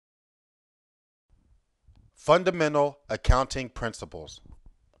Fundamental accounting principles.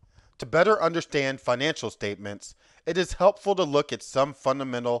 To better understand financial statements, it is helpful to look at some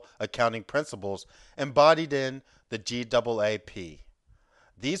fundamental accounting principles embodied in the GAAP.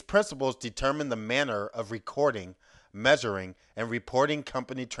 These principles determine the manner of recording, measuring, and reporting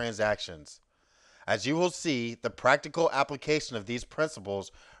company transactions. As you will see, the practical application of these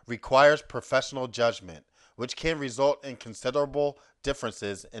principles requires professional judgment, which can result in considerable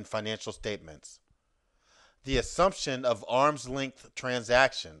differences in financial statements. The assumption of arm's length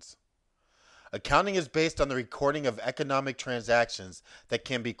transactions. Accounting is based on the recording of economic transactions that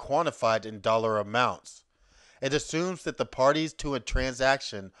can be quantified in dollar amounts. It assumes that the parties to a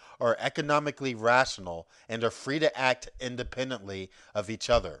transaction are economically rational and are free to act independently of each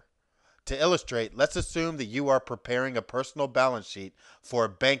other. To illustrate, let's assume that you are preparing a personal balance sheet for a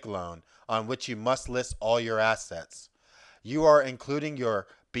bank loan on which you must list all your assets. You are including your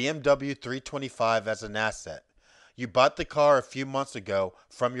BMW 325 as an asset. You bought the car a few months ago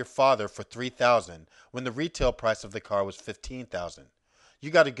from your father for $3,000 when the retail price of the car was $15,000. You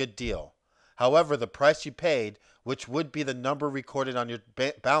got a good deal. However, the price you paid, which would be the number recorded on your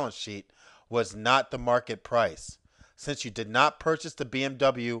balance sheet, was not the market price. Since you did not purchase the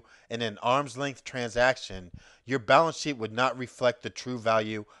BMW in an arm's length transaction, your balance sheet would not reflect the true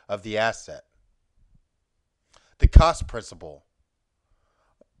value of the asset. The cost principle.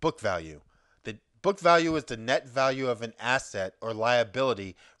 Book value. The book value is the net value of an asset or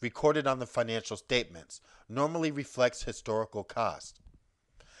liability recorded on the financial statements, normally reflects historical cost.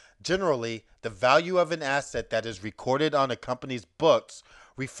 Generally, the value of an asset that is recorded on a company's books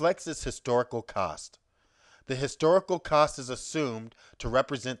reflects its historical cost. The historical cost is assumed to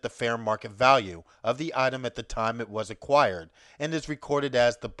represent the fair market value of the item at the time it was acquired and is recorded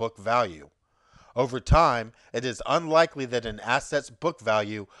as the book value. Over time, it is unlikely that an asset's book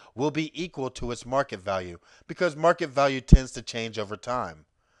value will be equal to its market value because market value tends to change over time.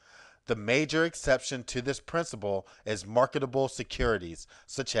 The major exception to this principle is marketable securities,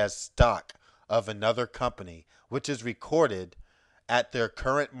 such as stock of another company, which is recorded at their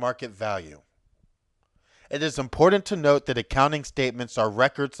current market value. It is important to note that accounting statements are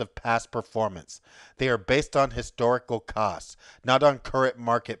records of past performance. They are based on historical costs, not on current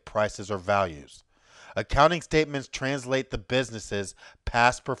market prices or values. Accounting statements translate the business's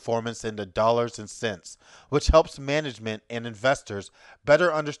past performance into dollars and cents, which helps management and investors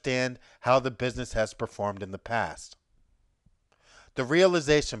better understand how the business has performed in the past. The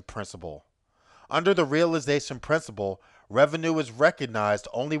realization principle. Under the realization principle, revenue is recognized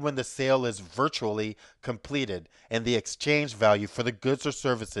only when the sale is virtually completed and the exchange value for the goods or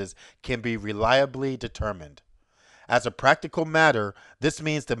services can be reliably determined. As a practical matter, this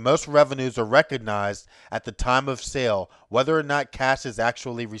means that most revenues are recognized at the time of sale, whether or not cash is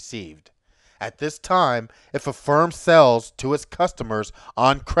actually received. At this time, if a firm sells to its customers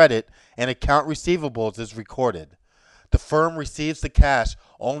on credit, an account receivables is recorded. The firm receives the cash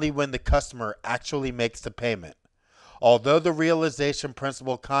only when the customer actually makes the payment. Although the realization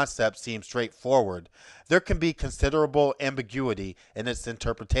principle concept seems straightforward, there can be considerable ambiguity in its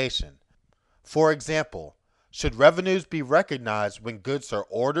interpretation. For example, should revenues be recognized when goods are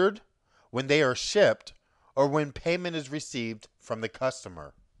ordered, when they are shipped, or when payment is received from the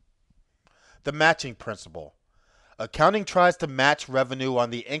customer? The matching principle. Accounting tries to match revenue on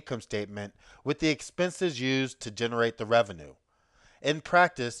the income statement with the expenses used to generate the revenue. In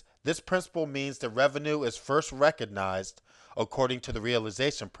practice, this principle means that revenue is first recognized according to the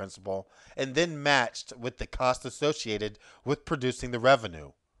realization principle and then matched with the cost associated with producing the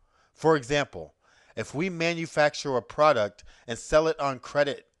revenue. For example, if we manufacture a product and sell it on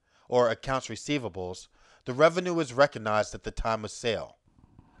credit or accounts receivables, the revenue is recognized at the time of sale.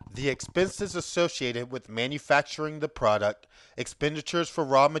 The expenses associated with manufacturing the product, expenditures for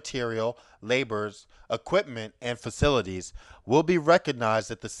raw material, labors, equipment, and facilities will be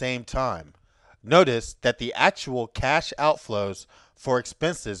recognized at the same time. Notice that the actual cash outflows for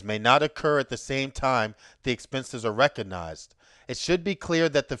expenses may not occur at the same time the expenses are recognized. It should be clear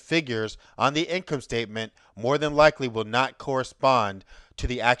that the figures on the income statement more than likely will not correspond to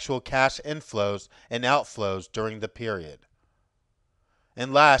the actual cash inflows and outflows during the period.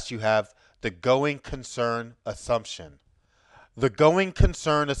 And last, you have the going concern assumption. The going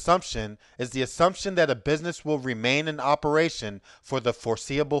concern assumption is the assumption that a business will remain in operation for the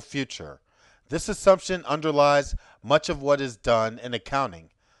foreseeable future. This assumption underlies much of what is done in accounting.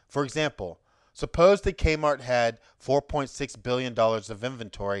 For example, suppose that Kmart had $4.6 billion of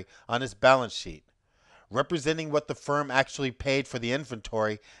inventory on its balance sheet, representing what the firm actually paid for the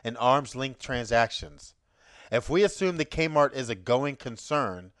inventory in arm's length transactions. If we assume that Kmart is a going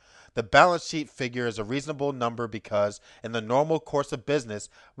concern, The balance sheet figure is a reasonable number because, in the normal course of business,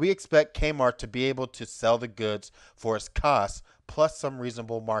 we expect Kmart to be able to sell the goods for its costs plus some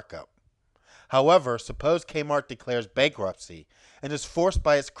reasonable markup. However, suppose Kmart declares bankruptcy and is forced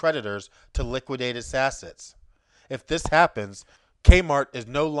by its creditors to liquidate its assets. If this happens, Kmart is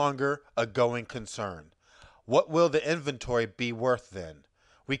no longer a going concern. What will the inventory be worth then?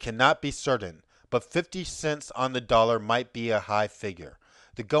 We cannot be certain, but 50 cents on the dollar might be a high figure.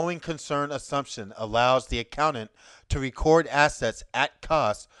 The going concern assumption allows the accountant to record assets at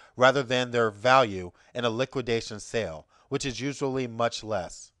cost rather than their value in a liquidation sale, which is usually much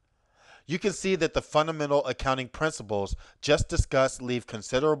less. You can see that the fundamental accounting principles just discussed leave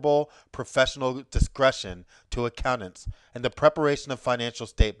considerable professional discretion to accountants in the preparation of financial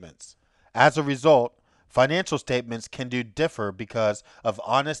statements. As a result, financial statements can differ because of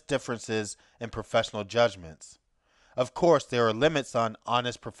honest differences in professional judgments. Of course, there are limits on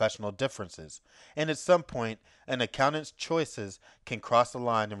honest professional differences, and at some point, an accountant's choices can cross the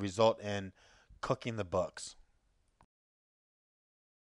line and result in cooking the books.